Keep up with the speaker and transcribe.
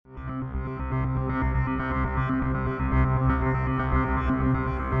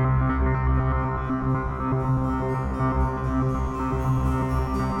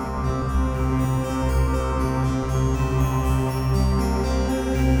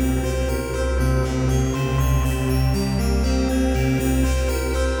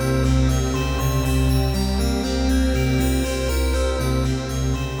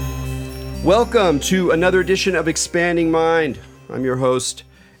Welcome to another edition of Expanding Mind. I'm your host,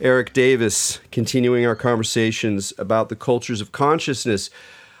 Eric Davis, continuing our conversations about the cultures of consciousness.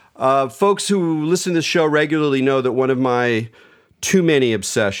 Folks who listen to this show regularly know that one of my too many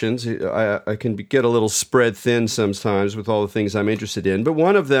obsessions, I can get a little spread thin sometimes with all the things I'm interested in, but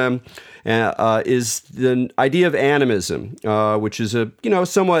one of them is the idea of animism, which is a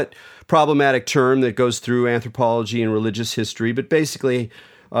somewhat problematic term that goes through anthropology and religious history, but basically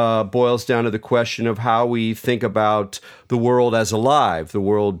boils down to the question of how we think about the world as alive, the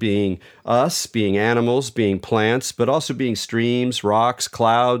world being us, being animals, being plants, but also being streams, rocks,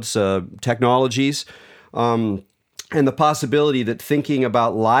 clouds, technologies, and the possibility that thinking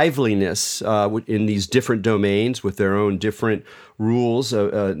about liveliness in these different domains with their own different rules,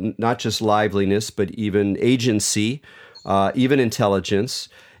 not just liveliness, but even agency, even intelligence,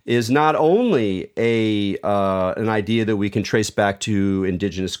 is not only an idea that we can trace back to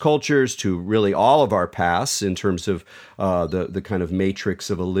indigenous cultures, to really all of our pasts in terms of the kind of matrix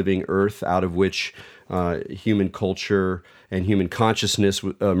of a living earth out of which human culture and human consciousness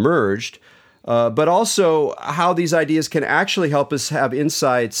emerged, but also how these ideas can actually help us have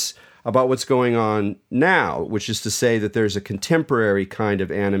insights about what's going on now, which is to say that there's a contemporary kind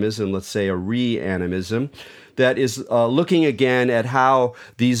of animism, let's say a re-animism, that is looking again at how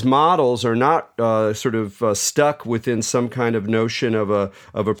these models are not stuck within some kind of notion of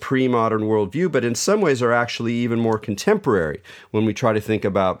a pre-modern worldview, but in some ways are actually even more contemporary when we try to think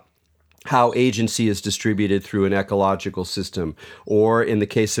about how agency is distributed through an ecological system, or in the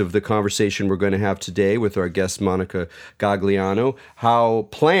case of the conversation we're going to have today with our guest Monica Gagliano, how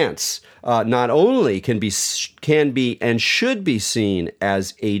plants not only can be and should be seen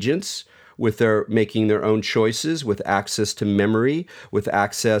as agents, with their making their own choices, with access to memory, with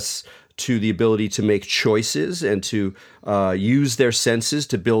access to the ability to make choices and to use their senses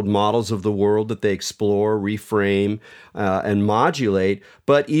to build models of the world that they explore, reframe, and modulate.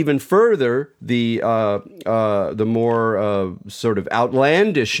 But even further, the more sort of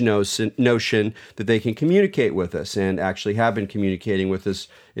outlandish notion that they can communicate with us and actually have been communicating with us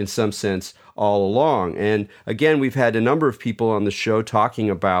in some sense all along. And again, we've had a number of people on the show talking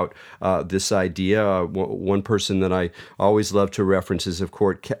about this idea. One person that I always love to reference is, of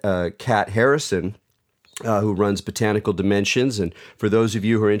course, Kat Harrison, who runs Botanical Dimensions. And for those of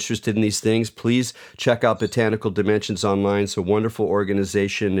you who are interested in these things, please check out Botanical Dimensions online. It's a wonderful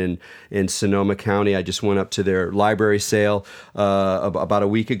organization in Sonoma County. I just went up to their library sale about a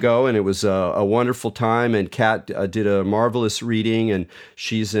week ago, and it was a wonderful time. And Kat did a marvelous reading, and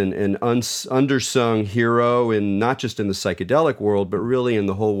she's an undersung hero, in not just in the psychedelic world, but really in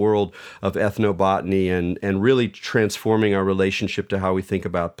the whole world of ethnobotany and really transforming our relationship to how we think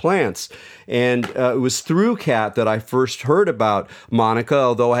about plants. And it was through Kat that I first heard about Monica,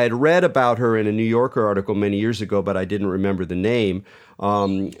 although I had read about her in a New Yorker article many years ago, but I didn't remember the name.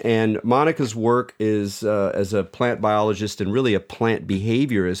 And Monica's work is as a plant biologist and really a plant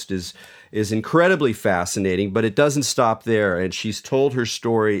behaviorist is incredibly fascinating, but it doesn't stop there. And she's told her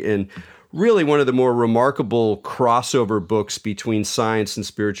story in really one of the more remarkable crossover books between science and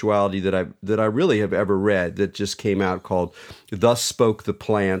spirituality that I really have ever read, that just came out, called Thus Spoke the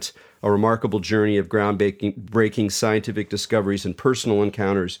Plant: A Remarkable Journey of Groundbreaking Scientific Discoveries and Personal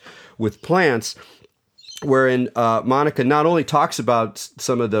Encounters with Plants, wherein Monica not only talks about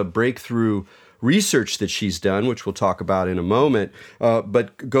some of the breakthrough research that she's done, which we'll talk about in a moment,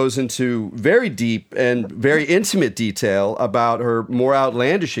 but goes into very deep and very intimate detail about her more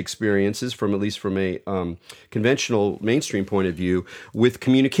outlandish experiences, at least from a conventional mainstream point of view, with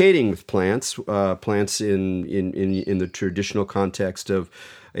communicating with plants in the traditional context of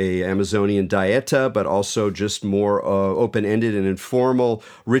a Amazonian dieta, but also just more open-ended and informal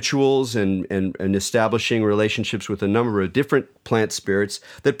rituals and establishing relationships with a number of different plant spirits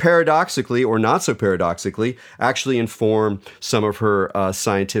that paradoxically, or not so paradoxically, actually inform some of her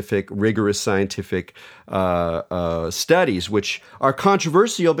rigorous scientific studies, which are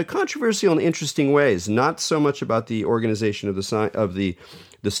controversial, but controversial in interesting ways. Not so much about the organization of the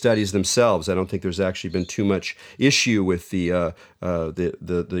studies themselves. I don't think there's actually been too much issue with the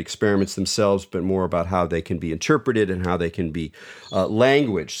experiments themselves, but more about how they can be interpreted and how they can be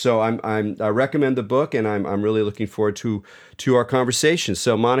languaged. So I recommend the book, and I'm really looking forward to our conversation.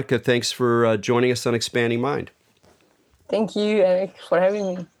 So Monica, thanks for joining us on Expanding Mind. Thank you, Eric, for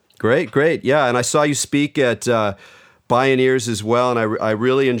having me. Great. Yeah, and I saw you speak at Bioneers as well, and I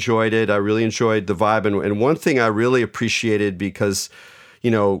really enjoyed it. I really enjoyed the vibe, and one thing I really appreciated, because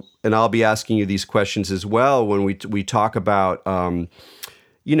and I'll be asking you these questions as well when we talk about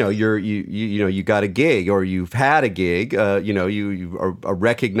you got a gig, or you've had a gig. You are a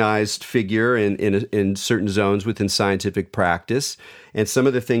recognized figure in certain zones within scientific practice. And some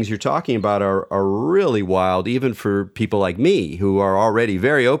of the things you're talking about are really wild, even for people like me who are already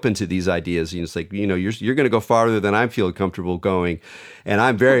very open to these ideas. It's like, you're going to go farther than I feel comfortable going. And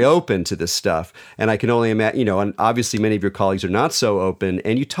I'm very open to this stuff. And I can only imagine, and obviously many of your colleagues are not so open.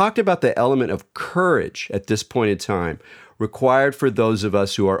 And you talked about the element of courage at this point in time, required for those of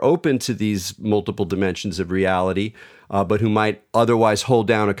us who are open to these multiple dimensions of reality, but who might otherwise hold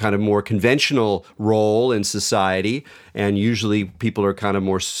down a kind of more conventional role in society. And usually people are kind of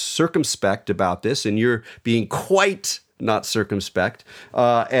more circumspect about this, and you're being quite not circumspect.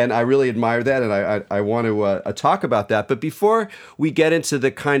 And I really admire that, and I want to talk about that. But before we get into the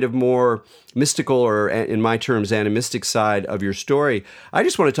kind of more mystical, or in my terms, animistic side of your story, I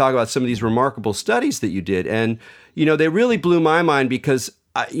just want to talk about some of these remarkable studies that you did. And, they really blew my mind because,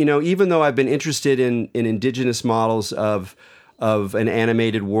 even though I've been interested in indigenous models of an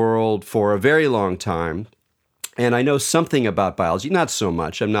animated world for a very long time, and I know something about biology, not so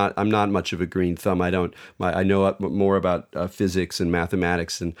much. I'm not much of a green thumb. I know more about physics and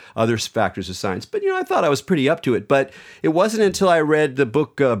mathematics and other factors of science. But I thought I was pretty up to it. But it wasn't until I read the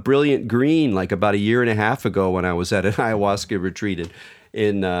book Brilliant Green, like about a year and a half ago, when I was at an ayahuasca retreat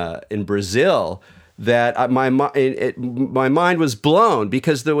in Brazil, that my mind was blown,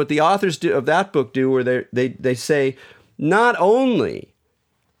 because what the authors of that book do, where they say, not only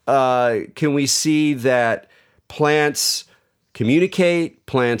can we see that plants communicate,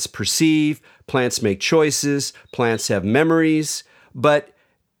 plants perceive, plants make choices, plants have memories, but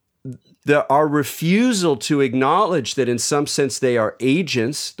our refusal to acknowledge that in some sense they are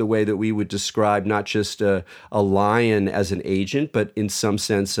agents, the way that we would describe not just a lion as an agent, but in some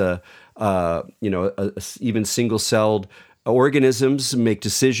sense even single-celled organisms make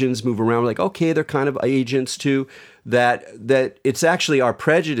decisions, move around. Like, okay, they're kind of agents too. That it's actually our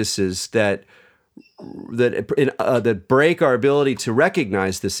prejudices that break our ability to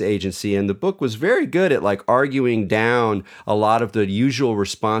recognize this agency. And the book was very good at arguing down a lot of the usual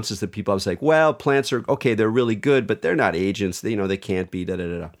responses that people have, like, well, plants are okay, they're really good, but they're not agents. They can't be da da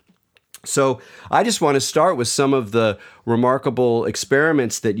da da. So I just want to start with some of the remarkable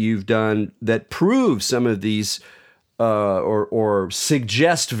experiments that you've done that prove some of these or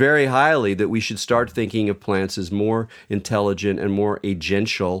suggest very highly that we should start thinking of plants as more intelligent and more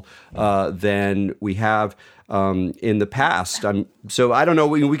agential than we have in the past. So I don't know,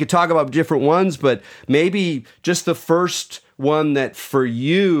 we could talk about different ones, but maybe just the first one that for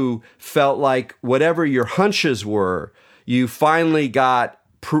you felt like whatever your hunches were, you finally got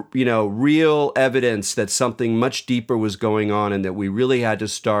real evidence that something much deeper was going on, and that we really had to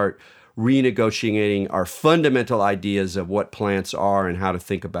start renegotiating our fundamental ideas of what plants are and how to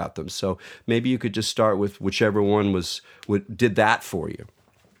think about them. So maybe you could just start with whichever one did that for you.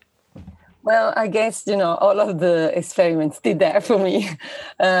 Well, I guess, all of the experiments did that for me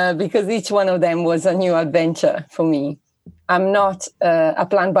because each one of them was a new adventure for me. I'm not a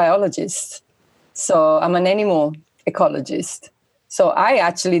plant biologist, so I'm an animal ecologist. So I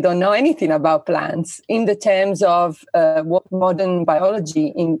actually don't know anything about plants in the terms of what modern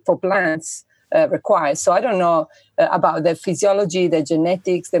biology for plants requires. So I don't know about their physiology, their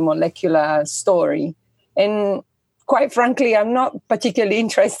genetics, their molecular story. And quite frankly, I'm not particularly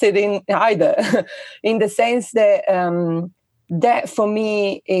interested in either, in the sense that that for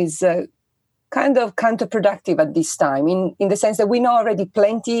me is kind of counterproductive at this time, in the sense that we know already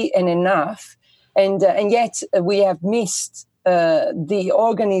plenty and enough, and yet we have missed the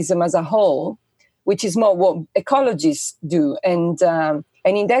organism as a whole, which is more what ecologists do. And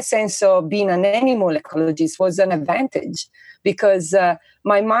in that sense, so being an animal ecologist was an advantage, because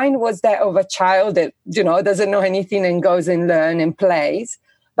my mind was that of a child that, doesn't know anything and goes and learns and plays.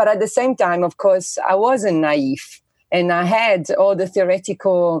 But at the same time, of course, I wasn't naive, and I had all the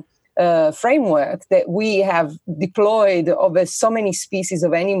theoretical framework that we have deployed over so many species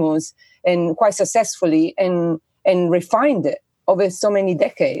of animals, and quite successfully, and refined it over so many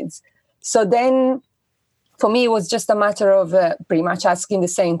decades. So then, for me, it was just a matter of pretty much asking the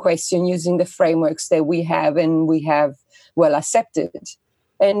same question using the frameworks that we have and we have well accepted.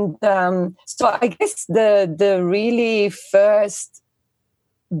 And so I guess the really first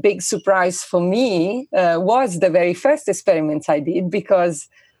big surprise for me was the very first experiments I did, because,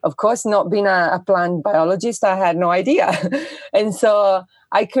 of course, not being a plant biologist, I had no idea. And so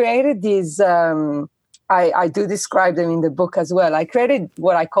I created these... I do describe them in the book as well. I created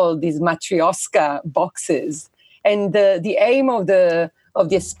what I call these matryoshka boxes. And the aim of the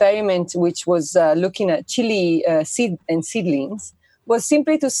experiment, which was looking at chili seed and seedlings, was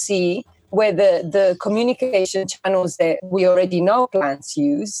simply to see whether the communication channels that we already know plants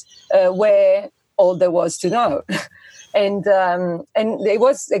use were all there was to know. And it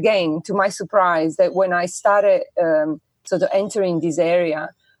was, again, to my surprise, that when I started sort of entering this area,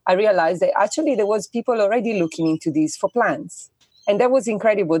 I realized that actually there was people already looking into this for plants. And that was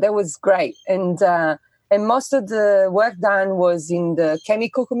incredible. That was great. And most of the work done was in the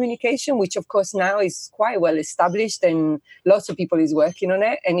chemical communication, which of course now is quite well established and lots of people is working on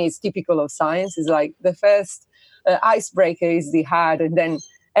it. And it's typical of science. It's like the first icebreaker is the hard, and then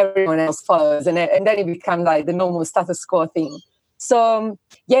everyone else follows. And then it becomes like the normal status quo thing. So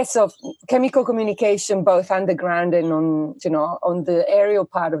so chemical communication, both underground and on the aerial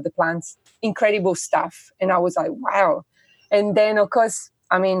part of the plants, incredible stuff. And I was like, wow. And then, of course,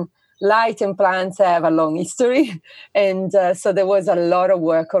 I mean, light and plants have a long history. And so there was a lot of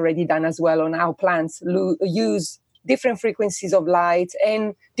work already done as well on how plants use different frequencies of light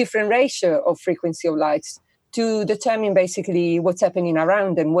and different ratio of frequency of light to determine basically what's happening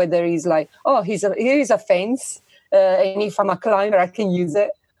around them, whether it's like, here is a fence, and if I'm a climber, I can use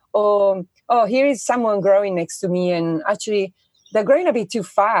it. Or, here is someone growing next to me, and actually they're growing a bit too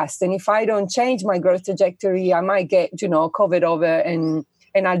fast. And if I don't change my growth trajectory, I might get, covered over and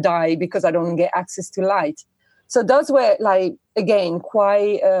I'll die because I don't get access to light. So those were, like, again,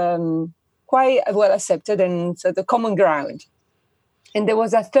 quite well accepted and so the common ground. And there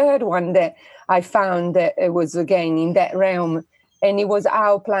was a third one that I found that it was, again, in that realm, and it was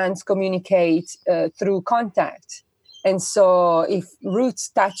how plants communicate through contact. And so if roots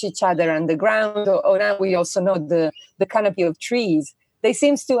touch each other underground, or now we also know the canopy of trees, they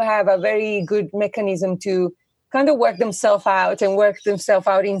seem to have a very good mechanism to kind of work themselves out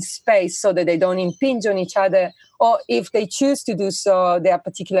in space so that they don't impinge on each other. Or if they choose to do so, there are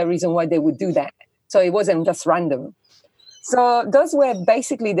particular reason why they would do that. So it wasn't just random. So those were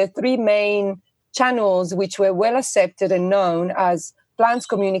basically the three main channels which were well accepted and known as plants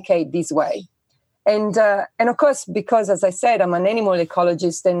communicate this way. And of course, because, as I said, I'm an animal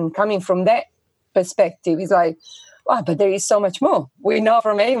ecologist, and coming from that perspective, it's like, wow, but there is so much more. We know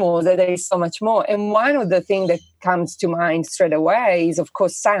from animals that there is so much more. And one of the things that comes to mind straight away is, of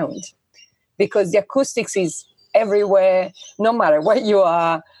course, sound, because the acoustics is everywhere, no matter where you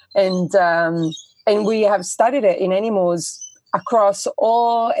are. And we have studied it in animals across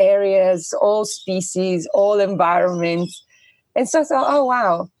all areas, all species, all environments. And so I thought, oh,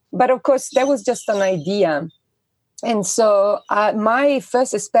 wow. But of course, that was just an idea. And so my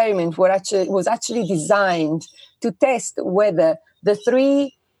first experiment was actually designed to test whether the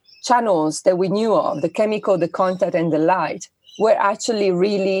three channels that we knew of, the chemical, the contact, and the light, were actually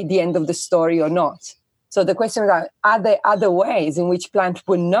really the end of the story or not. So the question was, are there other ways in which plants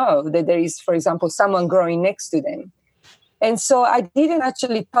would know that there is, for example, someone growing next to them? And so I didn't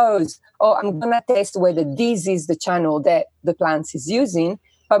actually pose, I'm going to test whether this is the channel that the plant is using,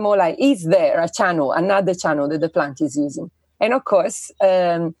 but more like, is there another channel that the plant is using? And of course,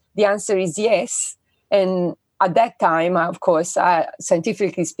 the answer is yes. And at that time, of course,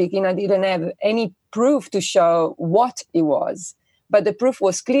 scientifically speaking, I didn't have any proof to show what it was. But the proof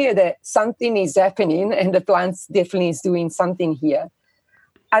was clear that something is happening and the plant definitely is doing something here.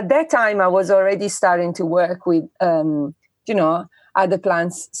 At that time, I was already starting to work with, other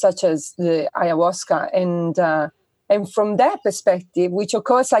plants such as the ayahuasca. And from that perspective, which of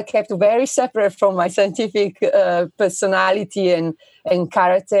course I kept very separate from my scientific personality and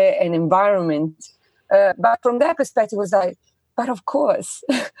character and environment. But from that perspective, it was like, but of course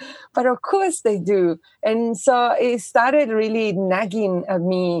they do. And so it started really nagging at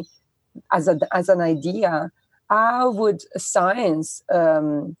me as an idea. How would science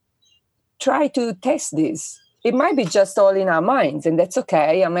try to test this? It might be just all in our minds, and that's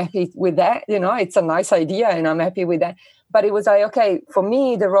okay. I'm happy with that. It's a nice idea, and I'm happy with that. But it was like, okay, for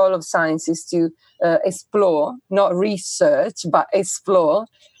me, the role of science is to explore, not research, but explore.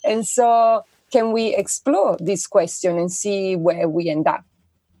 And so can we explore this question and see where we end up?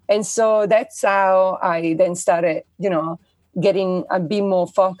 And so that's how I then started, getting a bit more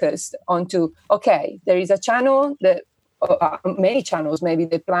focused onto, okay, there is a channel that, many channels maybe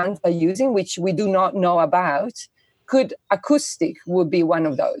the plants are using, which we do not know about. Could acoustic would be one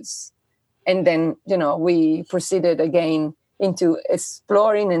of those? And then, we proceeded again into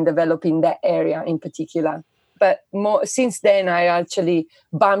exploring and developing that area in particular. But more since then, I actually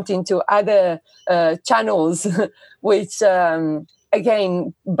bumped into other channels, which,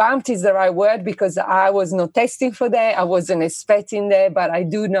 again, bumped is the right word because I was not testing for that. I wasn't expecting that. But I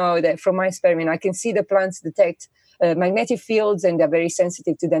do know that from my experiment, I can see the plants detect magnetic fields, and they're very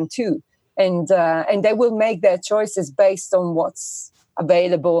sensitive to them too. and they will make their choices based on what's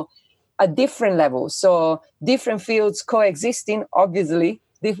available at different levels. So different fields coexisting, obviously,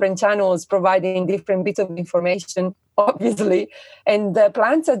 different channels providing different bits of information, obviously. And the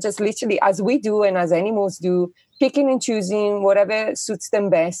plants are just literally, as we do and as animals do, picking and choosing whatever suits them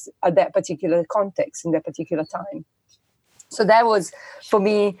best at that particular context in that particular time. So that was, for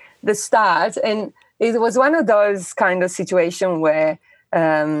me, the start. And it was one of those kind of situations where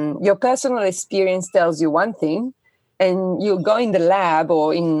your personal experience tells you one thing, and you go in the lab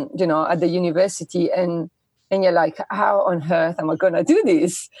or in, at the university, and you're like, how on earth am I going to do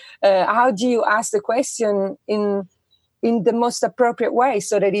this? How do you ask the question in the most appropriate way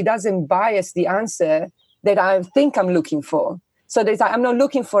so that it doesn't bias the answer that I think I'm looking for? So that I'm not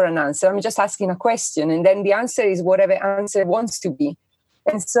looking for an answer. I'm just asking a question. And then the answer is whatever answer wants to be.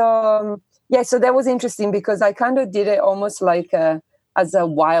 And so, so that was interesting because I kind of did it almost like as a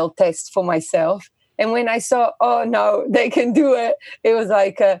wild test for myself. And when I saw, oh, no, they can do it, it was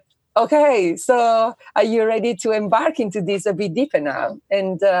like, okay, so are you ready to embark into this a bit deeper now?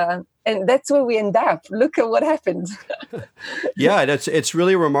 And that's where we end up. Look at what happened. Yeah, it's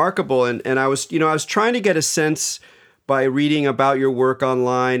really remarkable. And I was trying to get a sense by reading about your work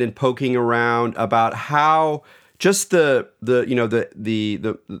online and poking around about how just the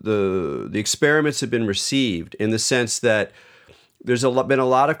experiments have been received, in the sense that there's been a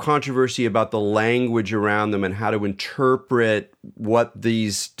lot of controversy about the language around them and how to interpret what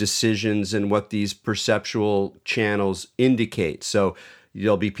these decisions and what these perceptual channels indicate. So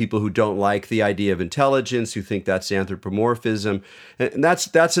there'll be people who don't like the idea of intelligence, who think that's anthropomorphism, and that's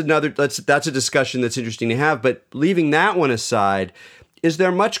a discussion that's interesting to have. But leaving that one aside, is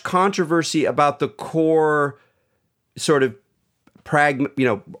there much controversy about the core sort of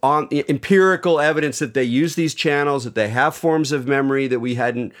on empirical evidence that they use these channels, that they have forms of memory that we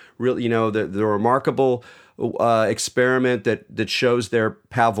hadn't really, the remarkable experiment that shows their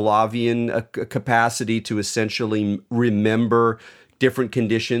Pavlovian capacity to essentially remember different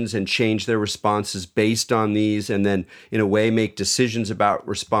conditions and change their responses based on these, and then in a way make decisions about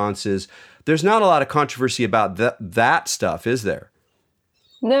responses. There's not a lot of controversy about that stuff, is there?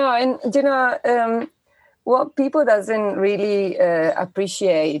 No, and what people doesn't really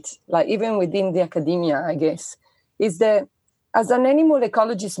appreciate, like even within the academia, I guess, is that as an animal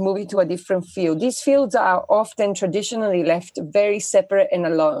ecologist moving to a different field, these fields are often traditionally left very separate and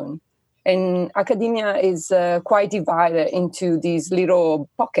alone. And academia is quite divided into these little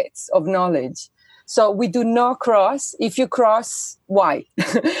pockets of knowledge. So we do not cross. If you cross, why?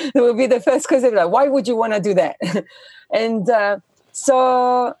 That will be the first question. Like, why would you want to do that? And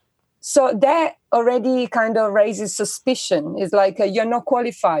so that already kind of raises suspicion. It's like you're not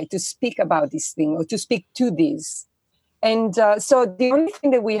qualified to speak about this thing or to speak to this. And so the only thing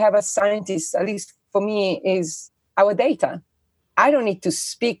that we have as scientists, at least for me, is our data. I don't need to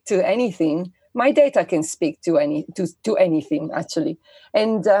speak to anything. My data can speak to anything, actually.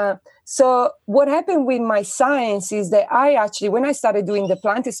 And so what happened with my science is that I actually, when I started doing the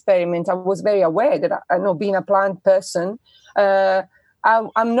plant experiment, I was very aware that being a plant person,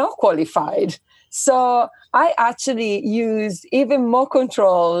 I'm not qualified. So I actually used even more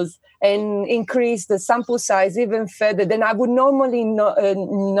controls and increased the sample size even further than I would normally know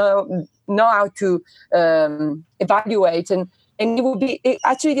how to evaluate. And it would be,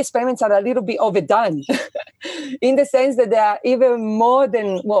 actually the experiments are a little bit overdone in the sense that they are even more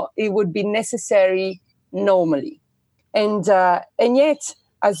than what it would be necessary normally. And yet,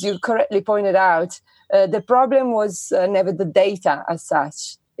 as you correctly pointed out, the problem was never the data as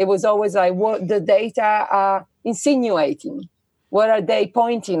such. It was always like what the data are insinuating. What are they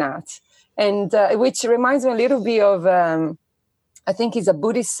pointing at? And which reminds me a little bit of, I think it's a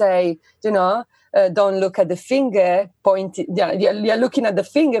Buddhist say, don't look at the finger pointing. You're looking at the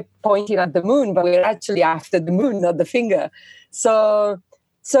finger pointing at the moon, but we're actually after the moon, not the finger. So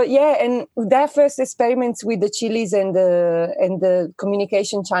yeah, and that first experiments with the chilies and the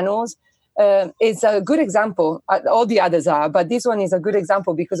communication channels is a good example. All the others are, but this one is a good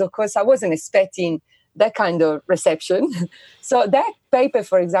example because, of course, I wasn't expecting that kind of reception. So that paper,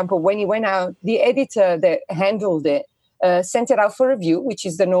 for example, when it went out, the editor that handled it sent it out for review, which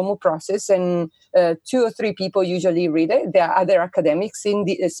is the normal process, and 2 or 3 people usually read it. There are other academics,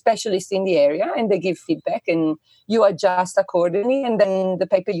 specialists in the area, and they give feedback, and you adjust accordingly, and then the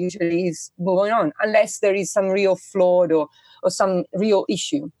paper usually is moving on, unless there is some real flaw or some real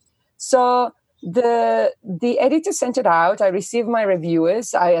issue. So the editor sent it out. I received my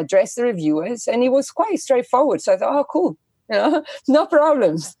reviewers. I addressed the reviewers, and it was quite straightforward. So I thought, oh, cool, no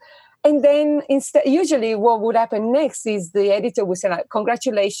problems. And then instead, usually what would happen next is the editor would say, like,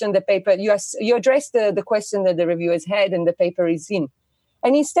 congratulations, the paper, you addressed the question that the reviewers had and the paper is in.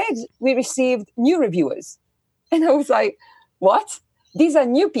 And instead, we received new reviewers. And I was like, what? These are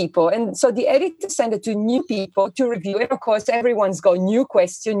new people. And so the editor sent it to new people to review it. Of course, everyone's got new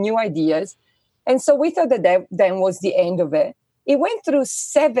questions, new ideas. And so we thought that then was the end of it. It went through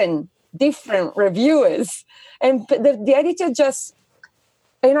 7 different reviewers. And the editor just,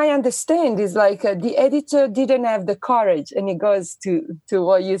 and I understand, is like the editor didn't have the courage. And it goes to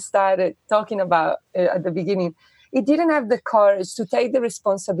what you started talking about at the beginning. It didn't have the courage to take the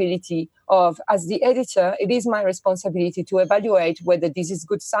responsibility of, as the editor, it is my responsibility to evaluate whether this is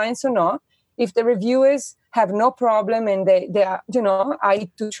good science or not. If the reviewers have no problem and they are, I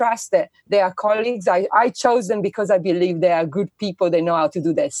need to trust that they are colleagues. I chose them because I believe they are good people. They know how to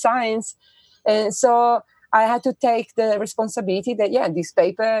do their science. And so I had to take the responsibility that, this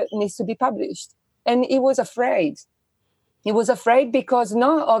paper needs to be published. And he was afraid. He was afraid because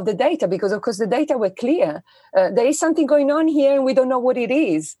not of the data, because of course the data were clear. There is something going on here and we don't know what it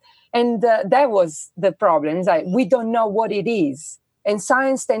is. And that was the problem. It's like, we don't know what it is. And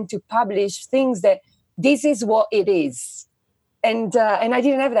science tend to publish things that this is what it is. And I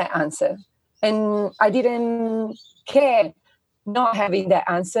didn't have that answer. And I didn't care not having that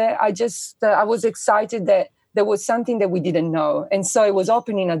answer. I was excited that there was something that we didn't know. And so it was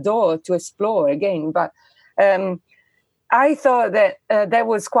opening a door to explore again. But I thought that that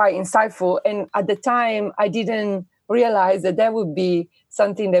was quite insightful. And at the time, I didn't realize that would be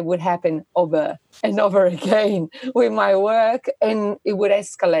something that would happen over and over again with my work. And it would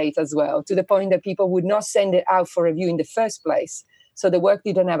escalate as well, to the point that people would not send it out for review in the first place. So the work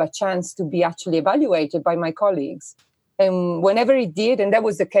didn't have a chance to be actually evaluated by my colleagues. And whenever it did, and that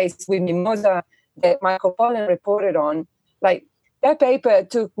was the case with Mimosa that Michael Pollan reported on, like, that paper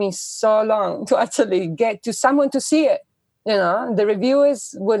took me so long to actually get to someone to see it. The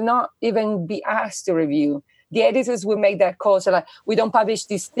reviewers would not even be asked to review. The editors would make that call. So like, we don't publish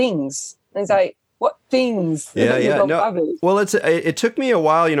these things. And it's like, what things? Yeah. No. Well, it took me a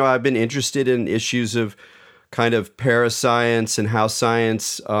while. I've been interested in issues of kind of parascience and how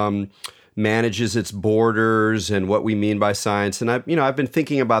science manages its borders and what we mean by science. And I've been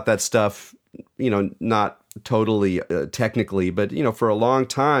thinking about that stuff, not totally technically, but, for a long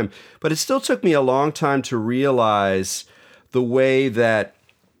time. But it still took me a long time to realize the way that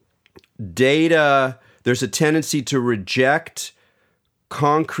data, there's a tendency to reject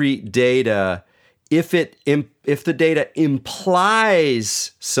concrete data if the data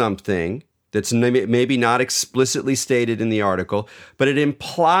implies something that's maybe not explicitly stated in the article, but it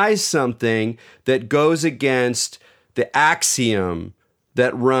implies something that goes against the axiom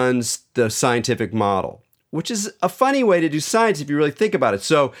that runs the scientific model, which is a funny way to do science if you really think about it.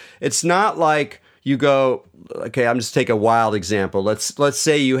 So it's not like you go, okay, I'm just take a wild example. Let's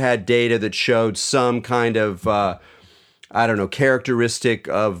say you had data that showed some kind of characteristic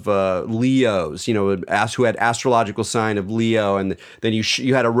of Leos, who had astrological sign of Leo, and then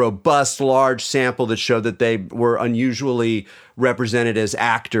you had a robust, large sample that showed that they were unusually represented as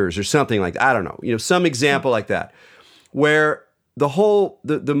actors or something like that. I don't know, some example like that, where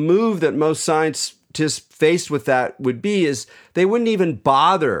the move that most scientists faced with that would be is they wouldn't even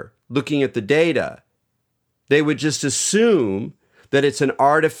bother looking at the data. They would just assume that it's an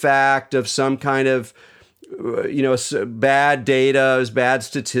artifact of some kind of bad data, bad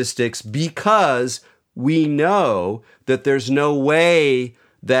statistics, because we know that there's no way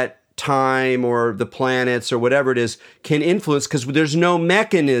that time or the planets or whatever it is can influence, because there's no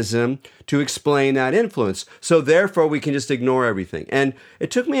mechanism to explain that influence. So therefore, we can just ignore everything. And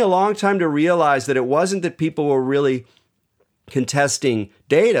it took me a long time to realize that it wasn't that people were really contesting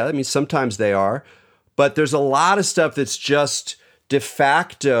data. I mean, sometimes they are, but there's a lot of stuff that's just de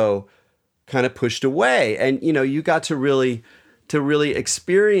facto kind of pushed away. And, you got to really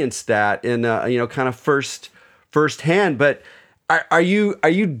experience that in, kind of firsthand. But are you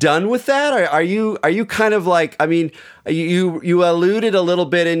done with that? Are you kind of like, I mean, you alluded a little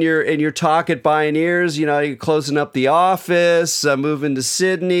bit in your talk at Bioneers, you're closing up the office, moving to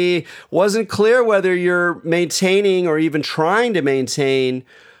Sydney. Wasn't clear whether you're maintaining or even trying to maintain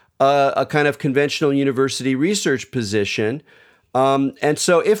a kind of conventional university research position. And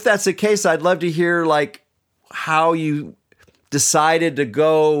so if that's the case, I'd love to hear like how you decided to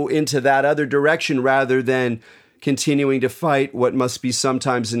go into that other direction rather than continuing to fight what must be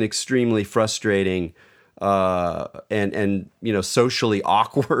sometimes an extremely frustrating and socially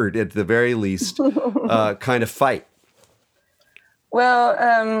awkward, at the very least, kind of fight.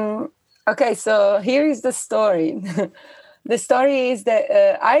 Well, okay, so here is the story. the story is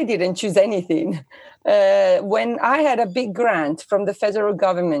that I didn't choose anything. When I had a big grant from the federal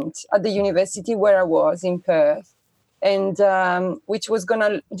government at the university where I was in Perth, and which was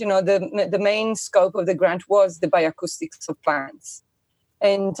gonna, the main scope of the grant was the bioacoustics of plants,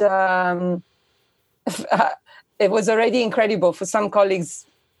 and it was already incredible for some colleagues.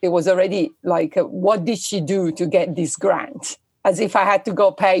 It was already like, what did she do to get this grant? As if I had to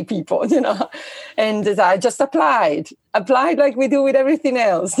go pay people, and I just applied like we do with everything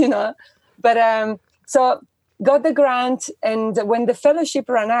else, But so got the grant, and when the fellowship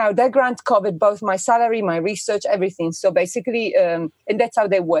ran out, that grant covered both my salary, my research, everything. So basically, and that's how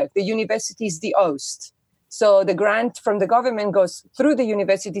they work. The university is the host. So the grant from the government goes through the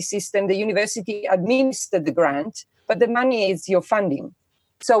university system. The university administers the grant, but the money is your funding.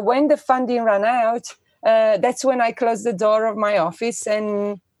 So when the funding ran out, that's when I closed the door of my office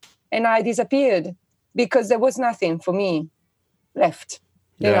and I disappeared, because there was nothing for me left.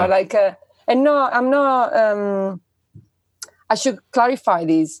 And no, I'm not. I should clarify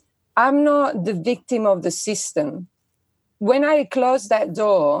this. I'm not the victim of the system. When I closed that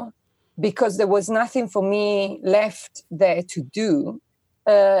door, because there was nothing for me left there to do,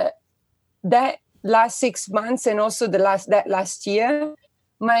 that last 6 months and also that last year,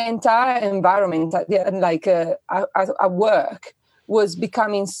 my entire environment at work was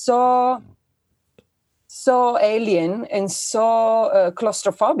becoming so alien and so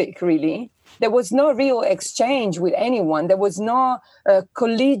claustrophobic, really. There was no real exchange with anyone. There was no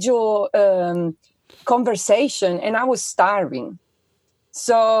collegial conversation, and I was starving.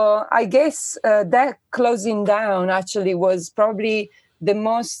 So I guess that closing down actually was probably the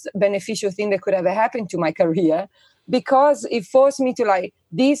most beneficial thing that could ever happen to my career, because it forced me to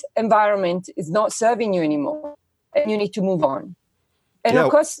this environment is not serving you anymore and you need to move on. And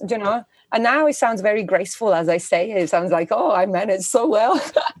of course, and now it sounds very graceful as I say it. It sounds like, oh, I managed so well.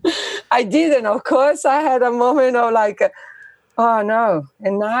 I didn't. Of course, I had a moment of oh no.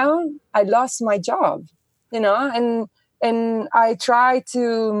 And now I lost my job, and I tried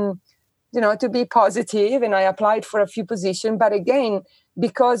to, to be positive, and I applied for a few positions. But again,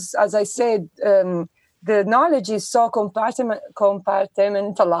 because as I said, the knowledge is so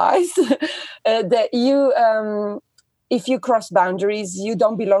compartmentalized that you, if you cross boundaries, you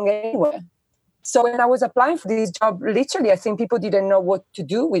don't belong anywhere. So when I was applying for this job, literally, I think people didn't know what to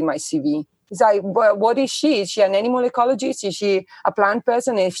do with my CV. It's like, well, what is she? Is she an animal ecologist? Is she a plant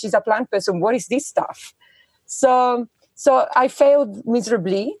person? If she's a plant person, what is this stuff? So I failed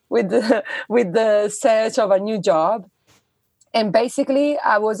miserably with the search of a new job. And basically,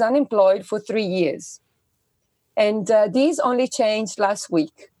 I was unemployed for 3 years. And this only changed last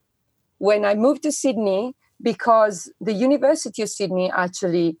week when I moved to Sydney, because the University of Sydney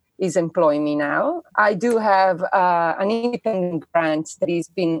actually is employing me now. I do have an independent grant that is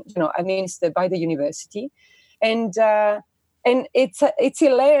being, administered by the university. And it's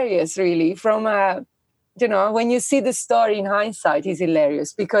hilarious, really, from when you see the story in hindsight, it's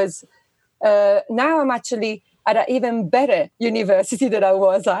hilarious, because now I'm actually at an even better university than I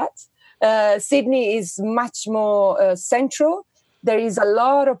was at. Sydney is much more central. There is a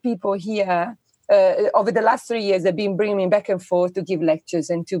lot of people here. Over the last 3 years, they've been bringing me back and forth to give lectures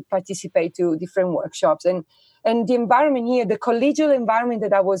and to participate to different workshops. And the environment here, the collegial environment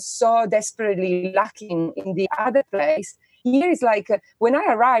that I was so desperately lacking in the other place, here is like, when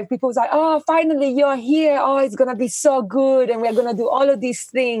I arrived, people was like, oh, finally you're here. Oh, it's going to be so good. And we're going to do all of these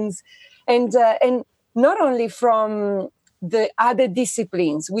things. And not only from the other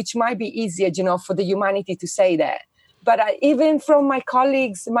disciplines, which might be easier, for the humanity to say that, but even from my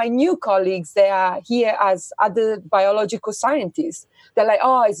colleagues, my new colleagues, they are here as other biological scientists. They're like,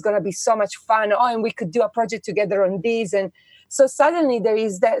 oh, it's going to be so much fun. Oh, and we could do a project together on this. And so suddenly there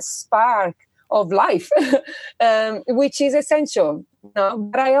is that spark of life, which is essential.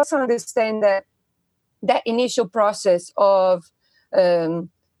 But I also understand that initial process of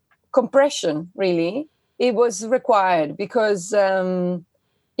compression, really, it was required, because in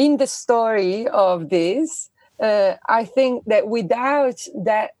the story of this, I think that without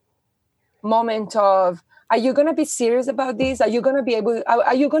that moment of, are you going to be serious about this? Are you going to be able,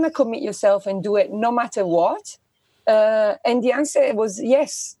 are you going to commit yourself and do it no matter what? And the answer was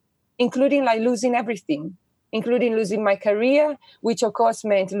yes, including losing everything, including losing my career, which of course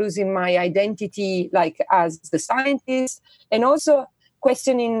meant losing my identity, as the scientist, and also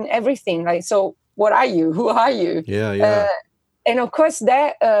questioning everything. So what are you? Who are you? Yeah. And of course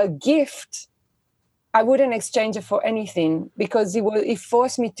that gift, I wouldn't exchange it for anything, because it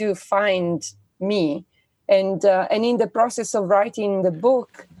forced me to find me. And in the process of writing the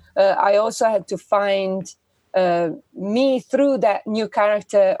book, I also had to find me through that new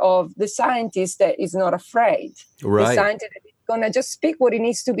character of the scientist that is not afraid. Right. The scientist that is going to just speak what it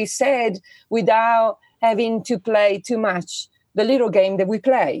needs to be said without having to play too much the little game that we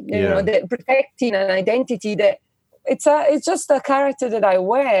play. You know, the protecting an identity that it's just a character that I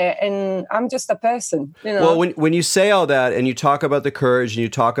wear, and I'm just a person. You know. Well, when you say all that, and you talk about the courage, and you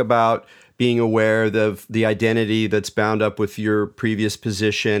talk about being aware of the identity that's bound up with your previous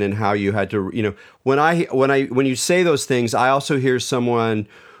position and how you had to, you know, when you say those things, I also hear someone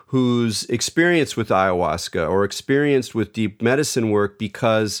who's experienced with ayahuasca or experienced with deep medicine work,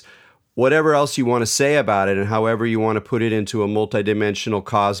 because whatever else you want to say about it and however you want to put it into a multidimensional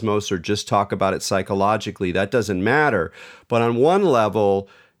cosmos or just talk about it psychologically, that doesn't matter. But on one level,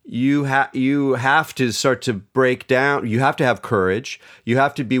 you have to start to break down. You have to have courage. You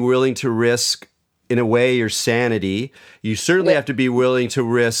have to be willing to risk, in a way, your sanity. You certainly have to be willing to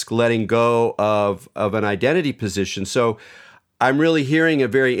risk letting go of an identity position. So I'm really hearing a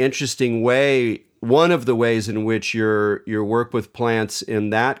very interesting way, one of the ways in which your work with plants in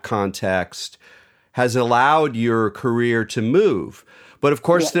that context has allowed your career to move. But of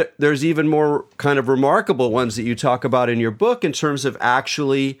course, there's even more kind of remarkable ones that you talk about in your book in terms of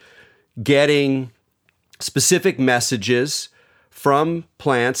actually getting specific messages from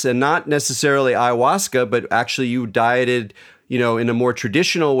plants, and not necessarily ayahuasca, but actually you dieted, you know, in a more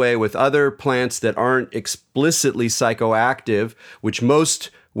traditional way with other plants that aren't explicitly psychoactive, which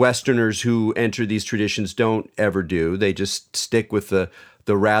most Westerners who enter these traditions don't ever do. They just stick with the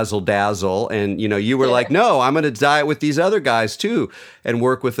razzle dazzle. And, you know, you were like, no, I'm going to diet with these other guys too, and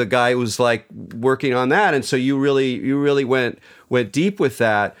work with a guy who's like working on that. And so you really went deep with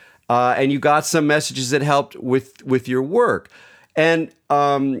that. And you got some messages that helped with your work. And,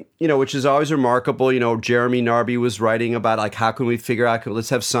 you know, which is always remarkable. You know, Jeremy Narby was writing about, like, how can we figure out, let's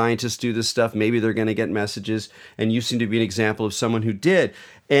have scientists do this stuff. Maybe they're going to get messages. And you seem to be an example of someone who did.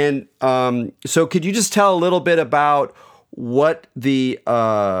 And so could you just tell a little bit about what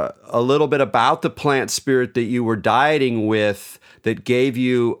a little bit about the plant spirit that you were dieting with that gave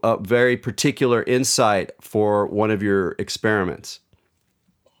you a very particular insight for one of your experiments?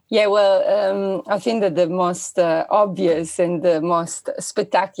 Yeah, well, I think that the most obvious and the most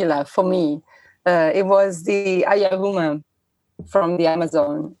spectacular for me, it was the Ayahuma from the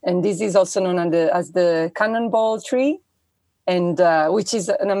Amazon. And this is also known as the cannonball tree, and which is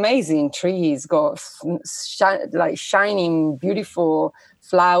an amazing tree. It's got shining, beautiful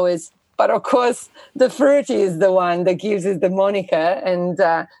flowers. But of course, the fruit is the one that gives it the moniker. And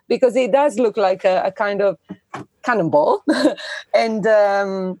because it does look like a kind of cannonball. and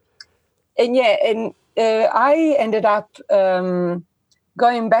I ended up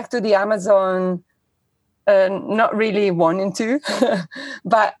going back to the Amazon, not really wanting to,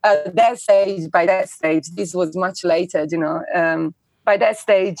 but by that stage, this was much later, you know, by that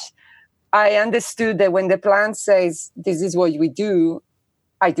stage, I understood that when the plant says, this is what we do,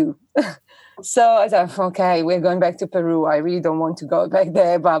 I do. So I thought, okay, we're going back to Peru. I really don't want to go back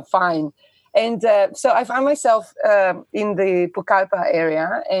there, but fine. And so I found myself in the Pucallpa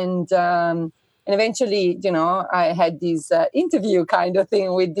area, and eventually, you know, I had this interview kind of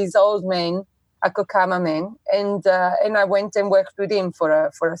thing with this old man, a Kokama man, and I went and worked with him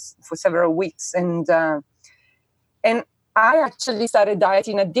for several weeks, and I actually started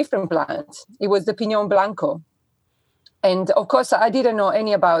dieting a different plant. It was the Piñón Blanco. And of course, I didn't know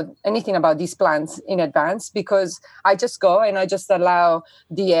anything about these plants in advance, because I just go and I just allow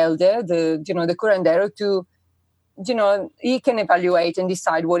the elder, the curandero, to, you know, he can evaluate and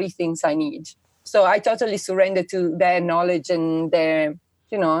decide what he thinks I need. So I totally surrender to their knowledge and their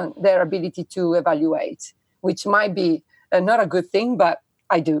ability to evaluate, which might be not a good thing, but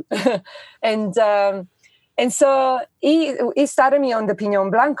I do. And so he started me on the Piñón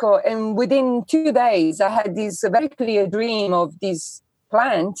Blanco, and within 2 days, I had this very clear dream of this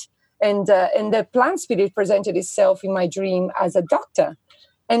plant, and the plant spirit presented itself in my dream as a doctor,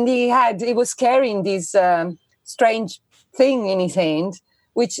 and he was carrying this strange thing in his hand,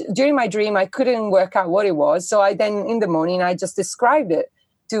 which during my dream I couldn't work out what it was. So in the morning I just described it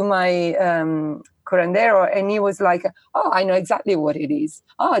to my curandero, and he was like, oh, I know exactly what it is.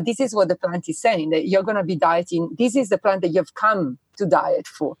 Oh, this is what the plant is saying, that you're going to be dieting. This is the plant that you've come to diet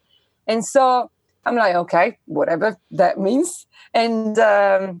for. And so I'm like, okay, whatever that means. And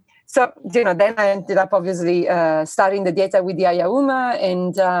so, you know, then I ended up obviously starting the dieta with the Ayahuma,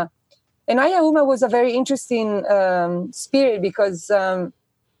 and Ayahuma was a very interesting spirit, because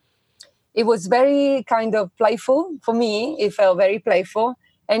it was very kind of playful for me. It felt very playful.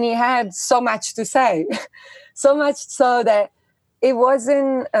 And he had so much to say, so much so that it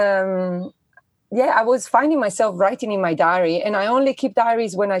wasn't I was finding myself writing in my diary, and I only keep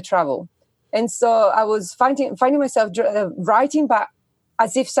diaries when I travel. And so I was finding myself writing, but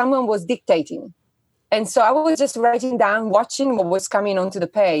as if someone was dictating. And so I was just writing down, watching what was coming onto the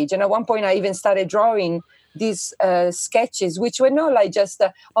page. And at one point, I even started drawing these sketches, which were not like just,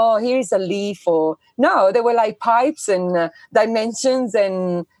 here's a leaf, or no, they were like pipes and dimensions.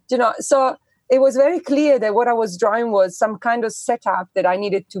 And, so it was very clear that what I was drawing was some kind of setup that I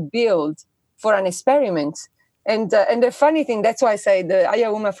needed to build for an experiment. And the funny thing, that's why I say the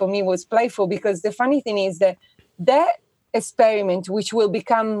Ayahuasca for me was playful, because the funny thing is that experiment, which will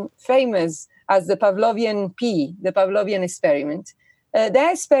become famous as the Pavlovian the Pavlovian experiment,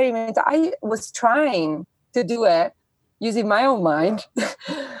 that experiment, I was trying to do it using my own mind,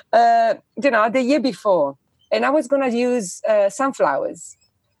 the year before. And I was going to use sunflowers.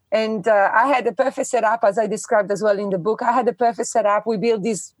 And I had the perfect setup, as I described as well in the book. I had the perfect setup. We built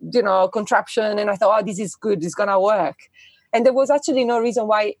this, contraption, and I thought, this is good. It's going to work. And there was actually no reason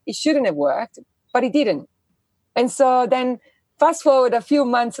why it shouldn't have worked, but it didn't. And so then fast forward a few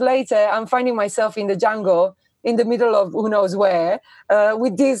months later, I'm finding myself in the jungle, in the middle of who knows where,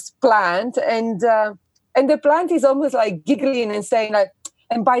 with this plant. And the plant is almost like giggling and saying, like,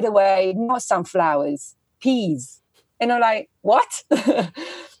 and by the way, not sunflowers, peas. And I'm like, what?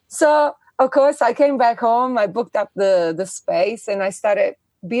 So, of course, I came back home, I booked up the space, and I started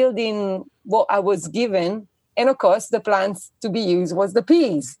building what I was given. And, of course, the plants to be used was the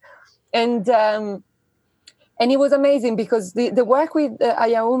peas. And it was amazing, because the work with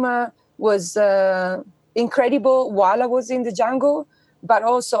Ayahuasca was incredible while I was in the jungle, but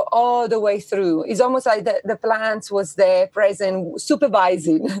also all the way through. It's almost like the plants was there, present,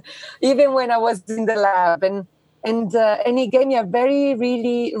 supervising, even when I was in the lab. And it gave me a very,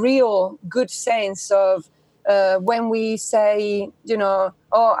 really real, good sense of when we say,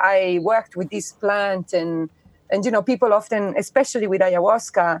 I worked with this plant, and people often, especially with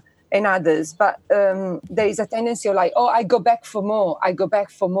ayahuasca and others, but there is a tendency of like, I go back for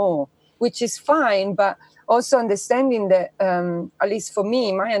more, which is fine, but also understanding that, at least for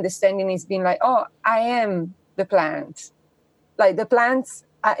me, my understanding is being like, I am the plant. Like the plant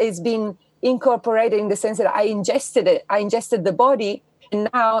is being incorporated in the sense that I ingested it. I ingested the body, and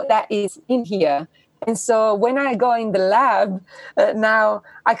now that is in here. And so when I go in the lab, now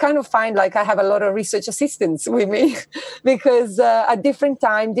I kind of find like I have a lot of research assistants with me because at different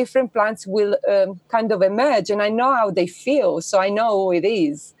time, different plants will kind of emerge, and I know how they feel. So I know who it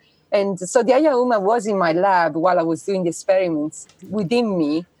is. And so the Ayahuasca was in my lab while I was doing the experiments within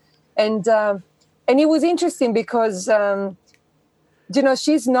me. And it was interesting because,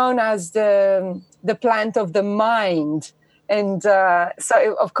 she's known as the plant of the mind. And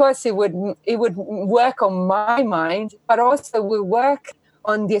so, of course, it would work on my mind, but also will work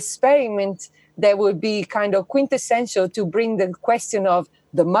on the experiment that would be kind of quintessential to bring the question of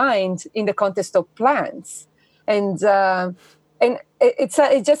the mind in the context of plants. And it's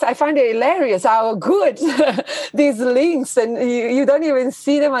just, I find it hilarious how good these links, and you don't even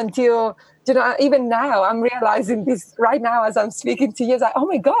see them until, even now I'm realizing this right now as I'm speaking to you. It's like, oh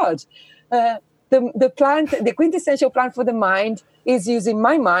my God, the plant, the quintessential plant for the mind is using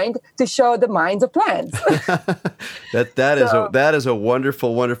my mind to show the minds of plants. that is a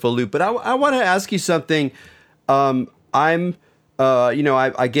wonderful, wonderful loop. But I want to ask you something. I've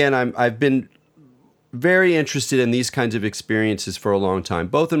been very interested in these kinds of experiences for a long time,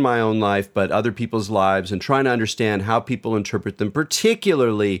 both in my own life, but other people's lives, and trying to understand how people interpret them,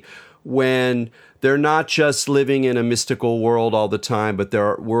 particularly when they're not just living in a mystical world all the time, but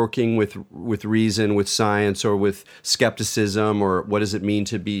they're working with reason, with science, or with skepticism, or what does it mean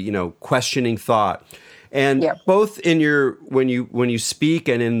to be, questioning thought. And both in when you speak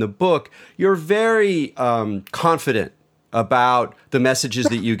and in the book, you're very confident about the messages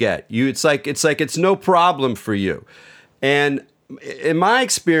that you get. It's like it's no problem for you. And in my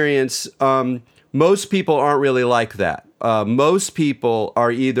experience, most people aren't really like that. Most people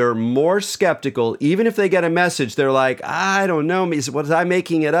are either more skeptical, even if they get a message, they're like, I don't know, was I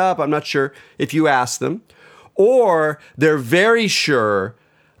making it up? I'm not sure, if you ask them. Or they're very sure,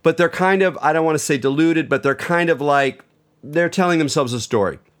 but they're kind of, I don't want to say deluded, but they're kind of like, they're telling themselves a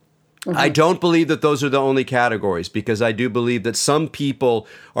story. Mm-hmm. I don't believe that those are the only categories, because I do believe that some people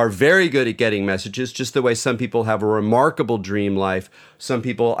are very good at getting messages, just the way some people have a remarkable dream life. Some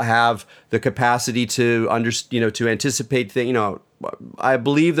people have the capacity to to anticipate things. I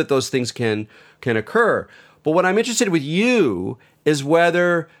believe that those things can occur. But what I'm interested with you is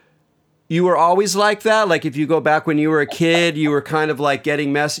whether you were always like that? Like if you go back when you were a kid, you were kind of like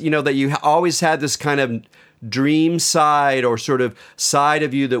getting that you always had this kind of dream side or sort of side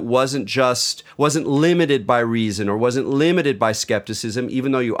of you that wasn't limited by reason or wasn't limited by skepticism,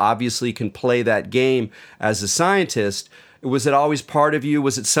 even though you obviously can play that game as a scientist. Was it always part of you?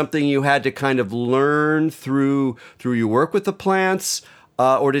 Was it something you had to kind of learn through your work with the plants?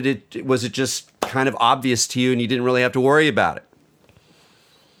 Or was it just kind of obvious to you and you didn't really have to worry about it?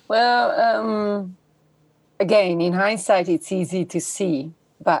 Well, again, in hindsight, it's easy to see.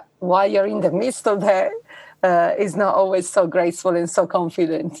 But while you're in the midst of that, it's not always so graceful and so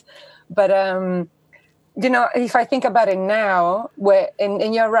confident. But, if I think about it now,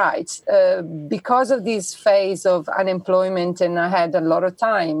 and you're right, because of this phase of unemployment and I had a lot of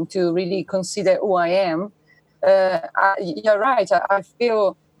time to really consider who I am, you're right. I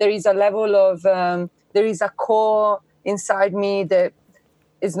feel there is a level of, there is a core inside me that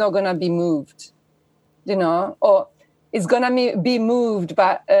is not going to be moved, or it's going to be moved,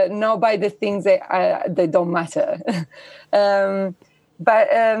 but not by the things that don't matter.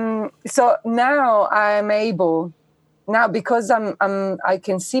 So now I'm able, because I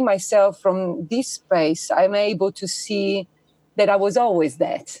can see myself from this space, I'm able to see that I was always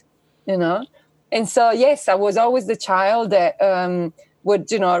that, And so, yes, I was always the child that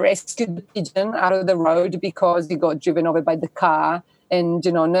would, rescue the pigeon out of the road because he got driven over by the car and,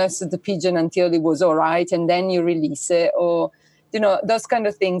 nurse the pigeon until it was all right. And then you release it or, those kind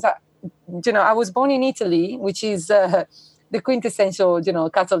of things. I was born in Italy, which is the quintessential,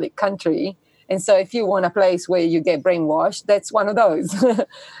 Catholic country. And so if you want a place where you get brainwashed, that's one of those.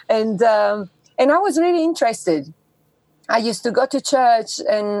 And I was really interested. I used to go to church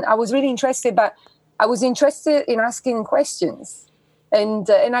and I was really interested, but I was interested in asking questions. And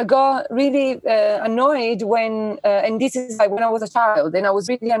I got really annoyed when, and this is like when I was a child, and I was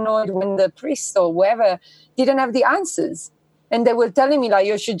really annoyed when the priest or whoever didn't have the answers. And they were telling me, like,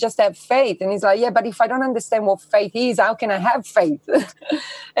 you should just have faith. And it's like, yeah, but if I don't understand what faith is, how can I have faith?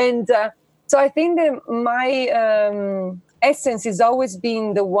 And so I think that my essence has always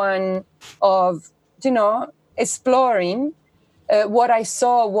been the one of, exploring. What I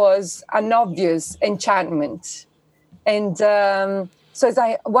saw was an obvious enchantment. And so it's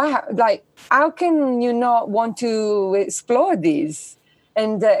like, wow, like, how can you not want to explore this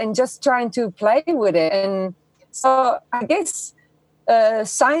and just trying to play with it? And so I guess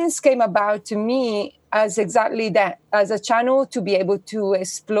science came about to me as exactly that, as a channel to be able to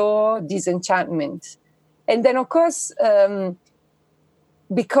explore disenchantment. And then, of course,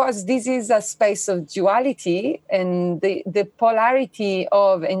 because this is a space of duality and the polarity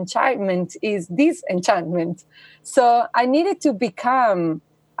of enchantment is disenchantment. So I needed to become,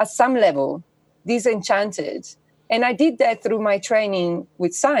 at some level, disenchanted. And I did that through my training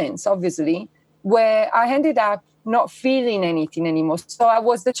with science, obviously, where I ended up not feeling anything anymore. So I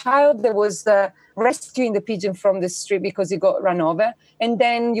was the child that was rescuing the pigeon from the street because he got run over. And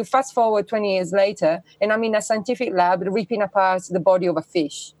then you fast forward 20 years later, and I'm in a scientific lab ripping apart the body of a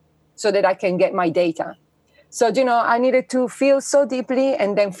fish so that I can get my data. So, I needed to feel so deeply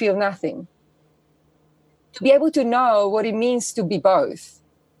and then feel nothing. To be able to know what it means to be both.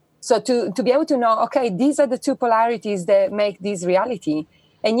 So to be able to know, okay, these are the two polarities that make this reality.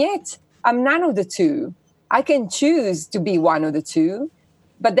 And yet I'm none of the two. I can choose to be one of the two,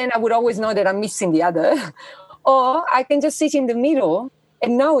 but then I would always know that I'm missing the other. Or I can just sit in the middle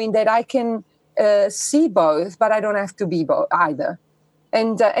and knowing that I can see both, but I don't have to be both either.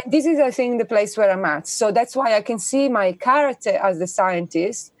 And this is, I think, the place where I'm at. So that's why I can see my character as the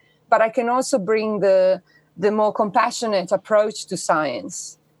scientist, but I can also bring the more compassionate approach to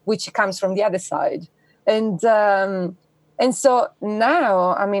science, which comes from the other side. And so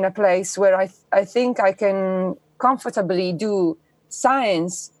now I'm in a place where I think I can comfortably do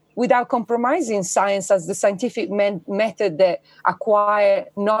science without compromising science as the scientific method that acquire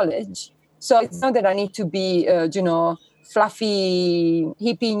knowledge. So it's not that I need to be, fluffy,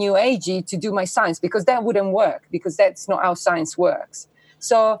 hippie, new agey to do my science, because that wouldn't work, because that's not how science works.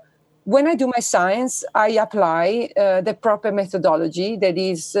 So when I do my science, I apply the proper methodology that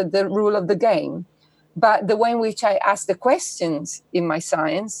is the rule of the game. But the way in which I ask the questions in my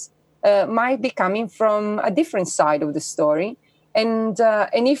science might be coming from a different side of the story. And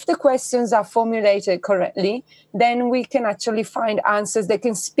if the questions are formulated correctly, then we can actually find answers that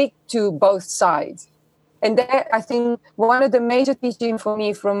can speak to both sides. And that, I think, one of the major teachings for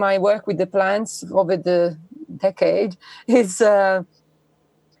me from my work with the plants over the decade is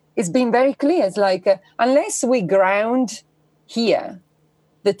it's been very clear. It's like, unless we ground here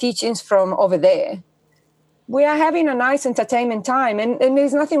the teachings from over there, we are having a nice entertainment time, and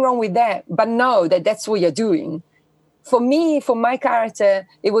there's nothing wrong with that, but know that that's what you're doing. For me, for my character,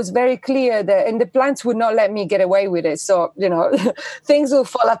 it was very clear that, and the plants would not let me get away with it. So, things would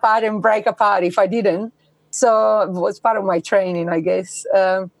fall apart and break apart if I didn't. So it was part of my training, I guess.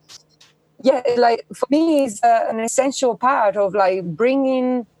 Like for me, it's an essential part of like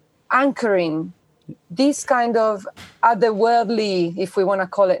anchoring this kind of otherworldly, if we want to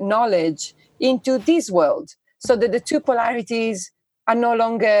call it, knowledge into this world, so that the two polarities are no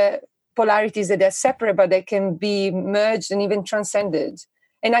longer polarities that are separate, but they can be merged and even transcended.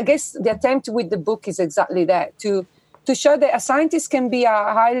 And I guess the attempt with the book is exactly that, to show that a scientist can be a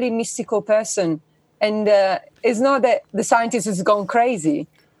highly mystical person. And it's not that the scientist has gone crazy.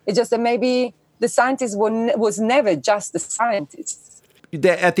 It's just that maybe the scientist was never just the scientist.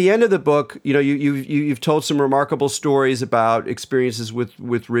 At the end of the book, you've told some remarkable stories about experiences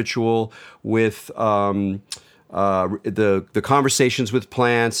with ritual, with the conversations with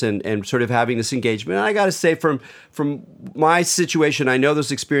plants, and sort of having this engagement. And I got to say, from my situation, I know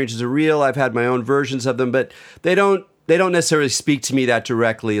those experiences are real. I've had my own versions of them, but they don't necessarily speak to me that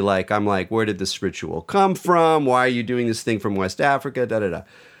directly. Like, I'm like, where did this ritual come from? Why are you doing this thing from West Africa? Da da da.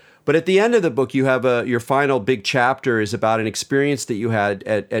 But at the end of the book, you have your final big chapter is about an experience that you had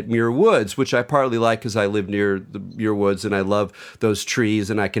at Muir Woods, which I partly like because I live near the Muir Woods and I love those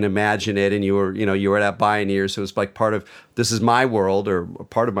trees and I can imagine it. And you were at Bioneer, so it's like this is my world or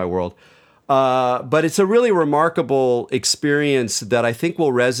part of my world. But it's a really remarkable experience that I think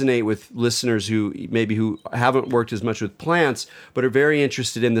will resonate with listeners who haven't worked as much with plants, but are very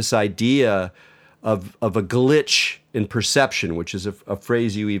interested in this idea of a glitch in perception, which is a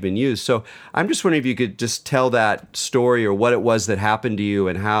phrase you even use. So I'm just wondering if you could just tell that story or what it was that happened to you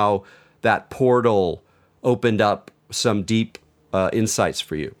and how that portal opened up some deep insights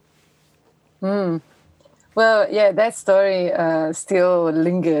for you. Well, yeah, that story still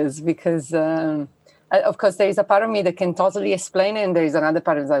lingers because, of course, there is a part of me that can totally explain it, and there is another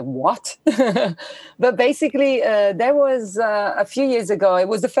part that's like, what? But basically, there was a few years ago, it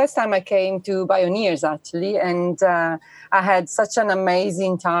was the first time I came to Bioneers, actually, and I had such an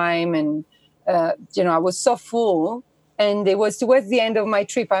amazing time, and, I was so full. And it was towards the end of my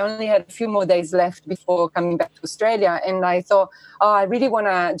trip. I only had a few more days left before coming back to Australia. And I thought, I really want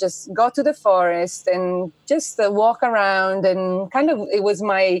to just go to the forest and just walk around. And kind of, it was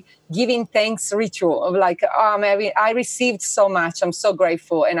my giving thanks ritual of like, Mary, I received so much. I'm so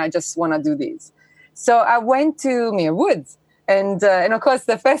grateful. And I just want to do this. So I went to Muir Woods. And of course,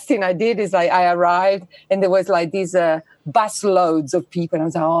 the first thing I did is I arrived and there was like these bus loads of people. And I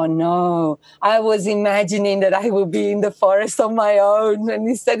was like, oh no, I was imagining that I would be in the forest on my own. And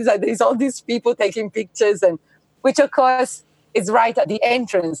instead it's like there's all these people taking pictures, and which of course is right at the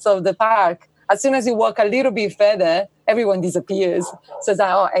entrance of the park. As soon as you walk a little bit further, everyone disappears. So it's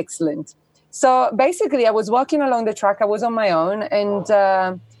like, oh, excellent. So basically I was walking along the track. I was on my own,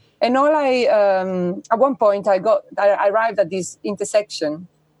 and all at one point I arrived at this intersection,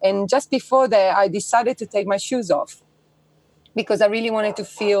 and just before that I decided to take my shoes off because I really wanted to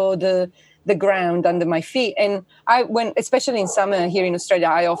feel the ground under my feet. And especially in summer here in Australia,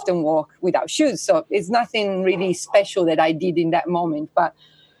 I often walk without shoes, so it's nothing really special that I did in that moment. But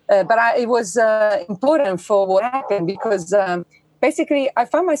it was important for what happened because basically I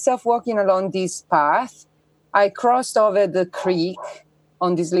found myself walking along this path. I crossed over the creek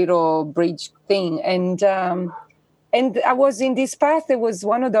on this little bridge thing. And I was in this path. It was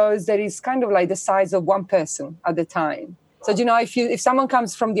one of those that is kind of like the size of one person at the time. So, if someone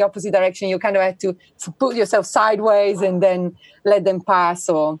comes from the opposite direction, you kind of have to put yourself sideways and then let them pass.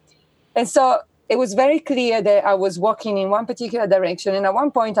 And so it was very clear that I was walking in one particular direction. And at one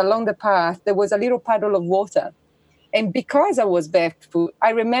point along the path, there was a little puddle of water. And because I was barefoot,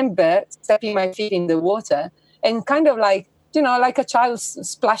 I remember stepping my feet in the water and kind of like, like a child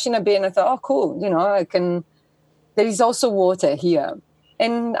splashing a bit, and I thought, oh, cool, there is also water here.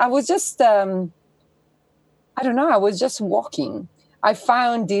 And I was just, I was just walking. I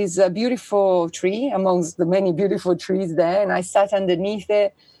found this beautiful tree amongst the many beautiful trees there, and I sat underneath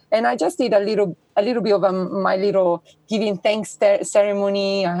it, and I just did a little bit of my little giving thanks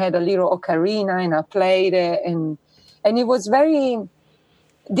ceremony. I had a little ocarina, and I played it, and it was very...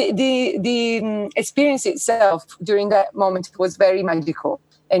 The experience itself during that moment was very magical,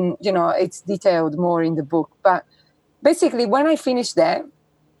 and it's detailed more in the book. But basically, when I finished that,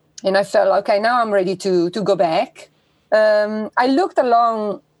 and I felt okay, now I'm ready to go back. I looked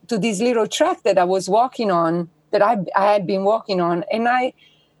along to this little track that I was walking on, that I had been walking on, and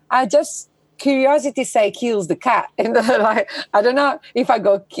I just curiosity say kills the cat. And like, I don't know if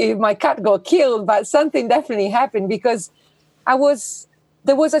my cat got killed, but something definitely happened because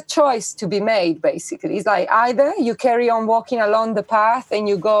there was a choice to be made, basically. It's like either you carry on walking along the path and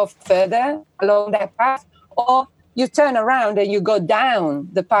you go further along that path, or you turn around and you go down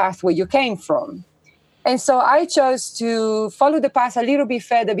the path where you came from. And so I chose to follow the path a little bit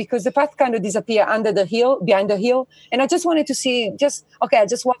further because the path kind of disappeared behind the hill. And I just wanted to see, I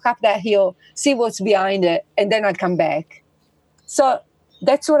just walk up that hill, see what's behind it, and then I'd come back. So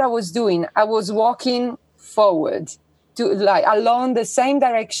that's what I was doing. I was walking forward along the same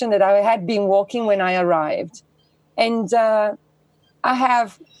direction that I had been walking when I arrived. And I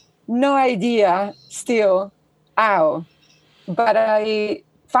have no idea still how, but I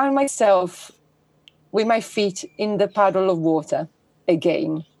found myself with my feet in the puddle of water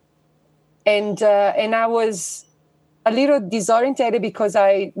again. And I was a little disoriented because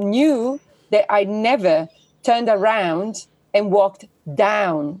I knew that I never turned around and walked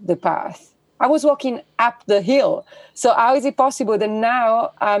down the path. I was walking up the hill. So how is it possible that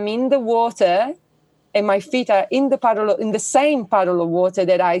now I'm in the water and my feet are in the same puddle of water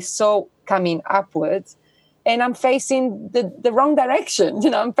that I saw coming upwards, and I'm facing the wrong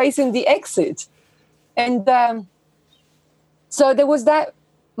direction? I'm facing the exit. And so there was that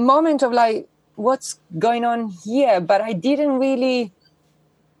moment of like, what's going on here? But I didn't really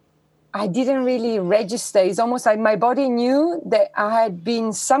register. It's almost like my body knew that I had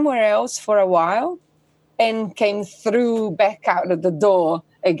been somewhere else for a while and came through back out of the door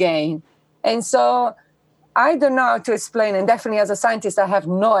again. And so I don't know how to explain, and definitely as a scientist, I have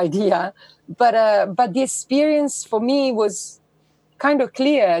no idea. But the experience for me was kind of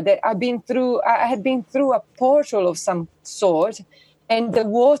clear that I had been through a portal of some sort, and the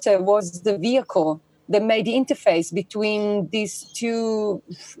water was the vehicle that made the interface between these two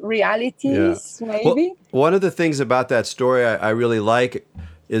realities, maybe. Well, one of the things about that story I really like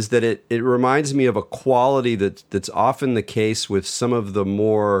is that it reminds me of a quality that's often the case with some of the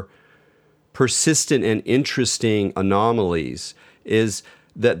more persistent and interesting anomalies, is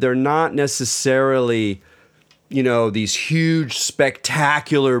that they're not necessarily, these huge,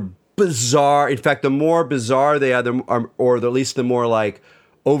 spectacular, bizarre. In fact, the more bizarre they are, or at least the more like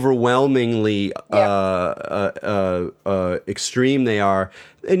overwhelmingly extreme they are,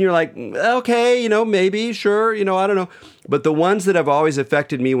 and you're like, okay, maybe, sure, I don't know. But the ones that have always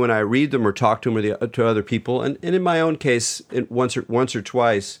affected me when I read them or talk to them to other people, and in my own case, once or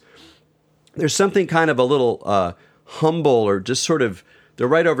twice, there's something kind of a little humble, or just sort of, they're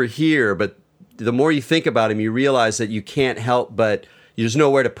right over here, but the more you think about them, you realize that you can't help but there's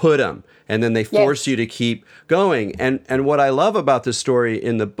nowhere to put them. And then they force you to keep going. And what I love about the story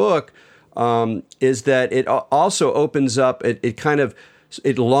in the book is that it also opens up,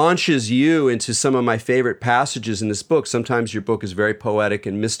 it launches you into some of my favorite passages in this book. Sometimes your book is very poetic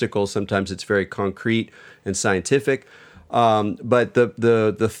and mystical. Sometimes it's very concrete and scientific. But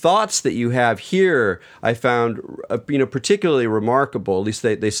the thoughts that you have here, I found, particularly remarkable. At least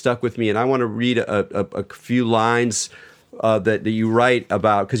they stuck with me. And I want to read a few lines that you write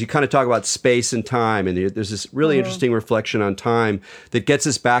about, because you kind of talk about space and time, and there's this really interesting reflection on time that gets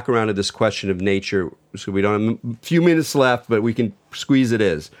us back around to this question of nature. So we don't have a few minutes left, but we can squeeze it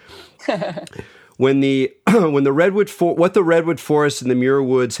in. What the redwood forest and the Muir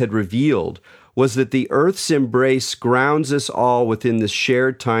Woods had revealed was that the Earth's embrace grounds us all within this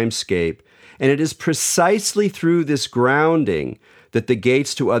shared timescape, and it is precisely through this grounding that the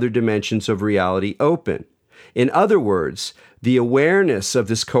gates to other dimensions of reality open. In other words, the awareness of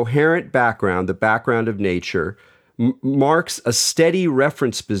this coherent background, the background of nature, marks a steady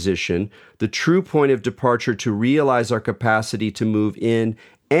reference position, the true point of departure to realize our capacity to move in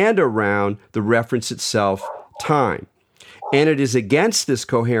and around the reference itself, time. And it is against this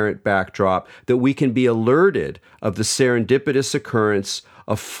coherent backdrop that we can be alerted of the serendipitous occurrence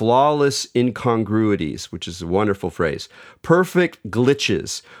of flawless incongruities, which is a wonderful phrase, perfect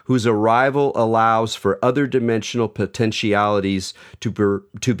glitches whose arrival allows for other dimensional potentialities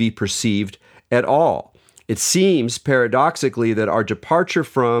to be perceived at all. It seems, paradoxically, that our departure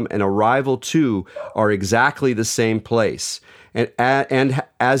from and arrival to are exactly the same place. And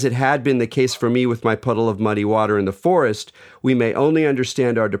as it had been the case for me with my puddle of muddy water in the forest, we may only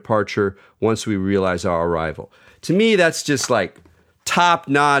understand our departure once we realize our arrival. To me, that's just like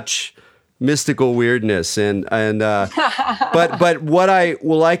top-notch mystical weirdness, but what I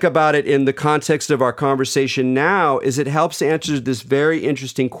will like about it in the context of our conversation now is it helps answer this very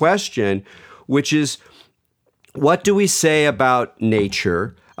interesting question, which is, what do we say about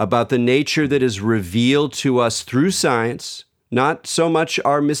nature, about the nature that is revealed to us through science, not so much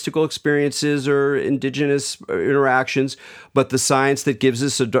our mystical experiences or indigenous interactions, but the science that gives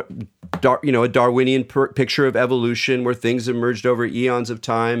us a Darwinian picture of evolution where things emerged over eons of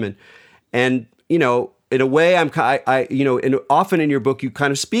time. And in a way, and often in your book, you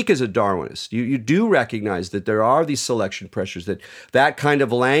kind of speak as a Darwinist. You do recognize that there are these selection pressures, that kind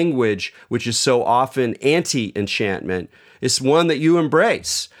of language, which is so often anti-enchantment, is one that you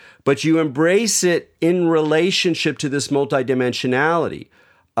embrace. But you embrace it in relationship to this multidimensionality.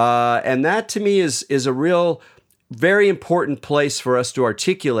 And that, to me, is a real, very important place for us to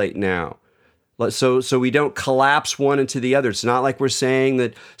articulate now. So we don't collapse one into the other. It's not like we're saying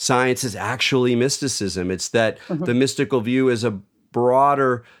that science is actually mysticism. It's that the mystical view is a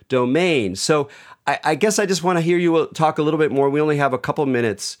broader domain. So I guess I just want to hear you talk a little bit more. We only have a couple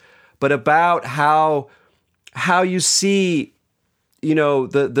minutes, but about how you see,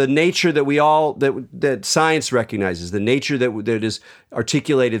 the nature that that science recognizes, the nature that is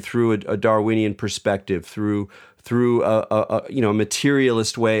articulated through a Darwinian perspective, through a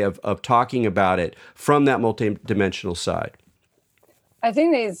materialist way of talking about it from that multidimensional side. I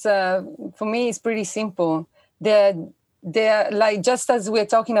think it's for me it's pretty simple. They're like, just as we're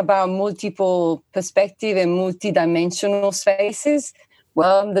talking about multiple perspective and multidimensional spaces.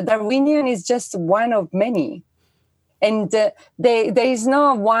 Well, the Darwinian is just one of many. And there is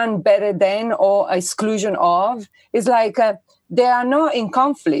no one better than or exclusion of. It's like they are not in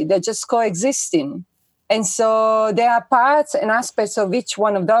conflict. They're just coexisting. And so there are parts and aspects of each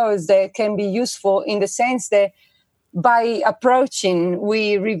one of those that can be useful in the sense that by approaching,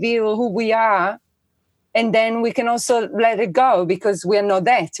 we reveal who we are. And then we can also let it go because we are not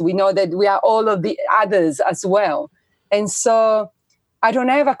that. We know that we are all of the others as well. And so I don't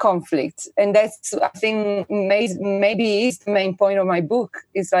have a conflict. And that's, I think, maybe is the main point of my book.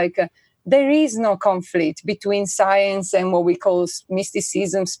 It's like there is no conflict between science and what we call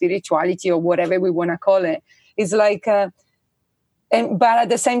mysticism, spirituality, or whatever we want to call it. It's like, but at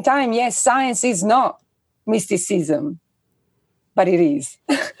the same time, yes, science is not mysticism, but it is.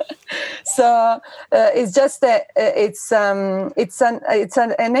 So it's just that it's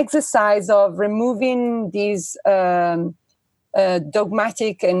an exercise of removing these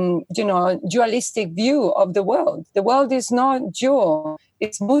dogmatic and dualistic view of the world. The world is not dual;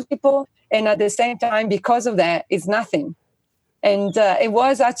 it's multiple, and at the same time, because of that, it's nothing. And it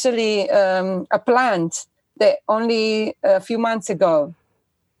was actually a plant that only a few months ago,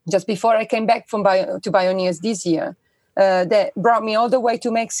 just before I came back to Bioneers this year, that brought me all the way to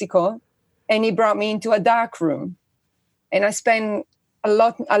Mexico, and he brought me into a dark room, and I spent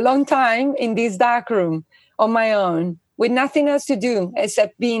a long time in this dark room on my own, with nothing else to do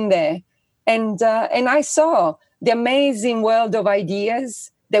except being there. And I saw the amazing world of ideas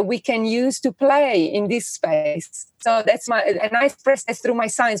that we can use to play in this space. So and I express this through my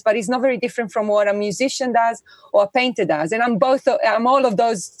science, but it's not very different from what a musician does or a painter does. And I'm all of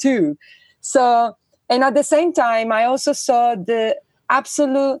those too. So, and at the same time, I also saw the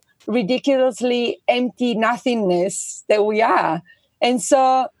absolute ridiculously empty nothingness that we are. And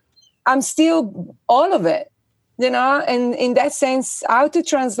so I'm still all of it. And in that sense, how to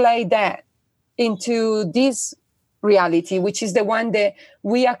translate that into this reality, which is the one that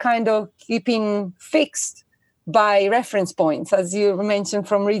we are kind of keeping fixed by reference points, as you mentioned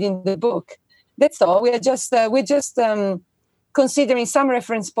from reading the book. That's all. We're just considering some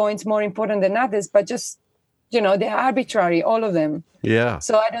reference points more important than others, but just, they're arbitrary, all of them. Yeah.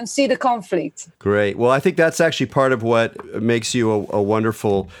 So I don't see the conflict. Great. Well, I think that's actually part of what makes you a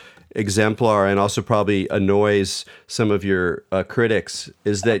wonderful exemplar, and also probably annoys some of your critics,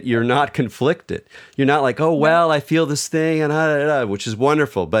 is that you're not conflicted. You're not like, oh, well, I feel this thing, and which is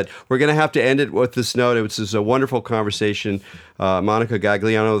wonderful. But we're going to have to end it with this note. It was a wonderful conversation. Monica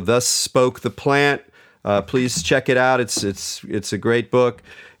Gagliano, Thus Spoke the Plant. Please check it out. It's a great book,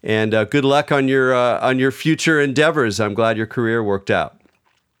 and good luck on your future endeavors. I'm glad your career worked out.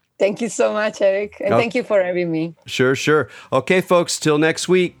 Thank you so much, Eric, and thank you for having me. Sure. Okay, folks, till next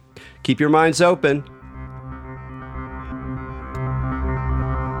week. Keep your minds open.